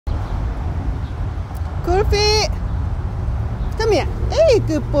Goofy, come here. Hey,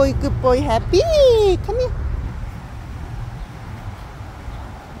 good boy, happy. Come here.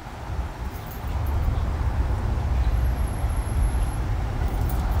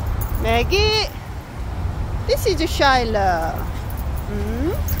 Maggie, this is Shiloh.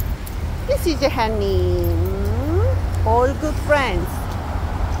 This is Honey. All good friends.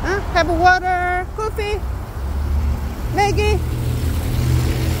 Have water, Goofy. Maggie.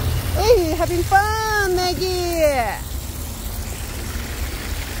 Hey, having fun, Maggie.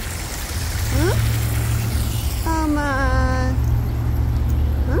 Come on.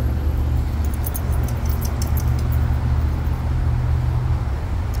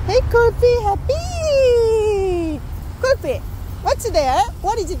 Hey, Goofy, happy. Goofy, what's there?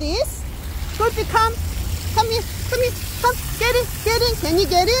 What is this? Goofy, come here, come, get in. Can you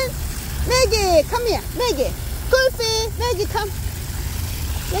get in? Maggie, come here, Maggie. Goofy, Maggie, come.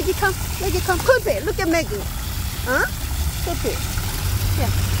 Maggie, come. Goofy, look at Maggie. Goofy.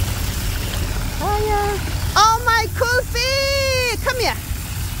 Yeah. Oh my Goofy! Come here.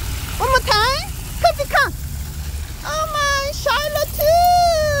 One more time. Goofy, come. Oh my, Shiloh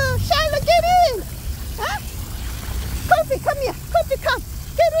too. Shiloh, get in. Goofy, come here. Goofy, come.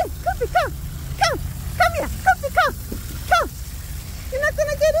 Get in. Goofy, come. Come here. Goofy, come. You're not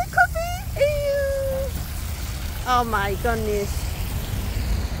gonna get in, Goofy? Ew. Oh my goodness.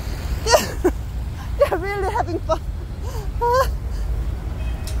 They're really having fun.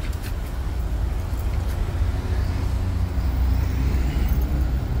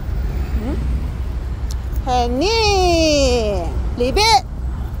 Honey, leave it.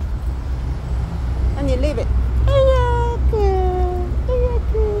 Honey, leave it.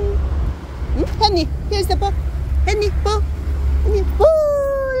 Honey, here's the ball. Honey, ball. Honey,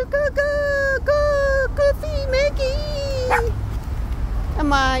 ball. Go, Goofy, Maggie.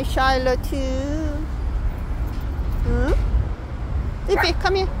 Am I Shiloh too? Goofy,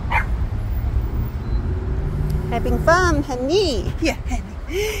 come here. Having fun, Honey. Yeah,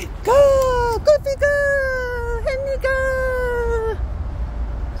 Honey. Go, Goofy, go. Honey, go.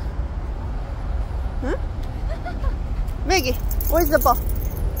 Maggie, where's the ball?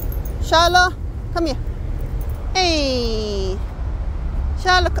 Shiloh, come here. Hey.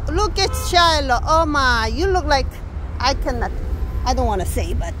 Shiloh, look at Shiloh. Oh my, you look like, I don't want to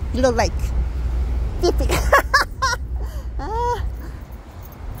say, but you look like Goofy.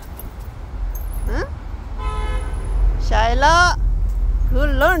 Shiloh,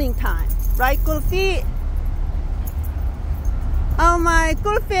 good learning time, right, Goofy? Oh my,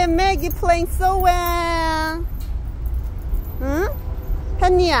 Goofy and Maggie playing so well.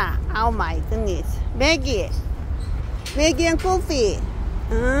 Tanya, oh my goodness, Maggie and Goofy.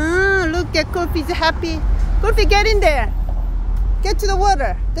 Look at Goofy's happy. Goofy, get in there. Get to the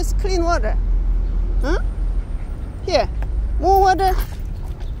water. That's clean water. Here, more water.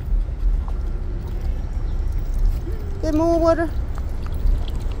 Get more water.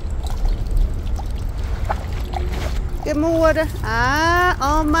 Get more water.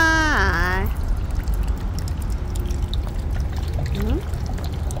 Oh my.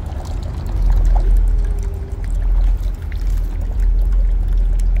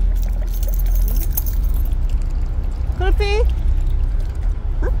 Goofy.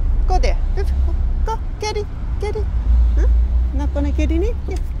 Go there. Go. Get it. Not gonna get in it?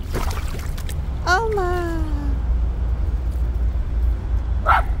 Yeah.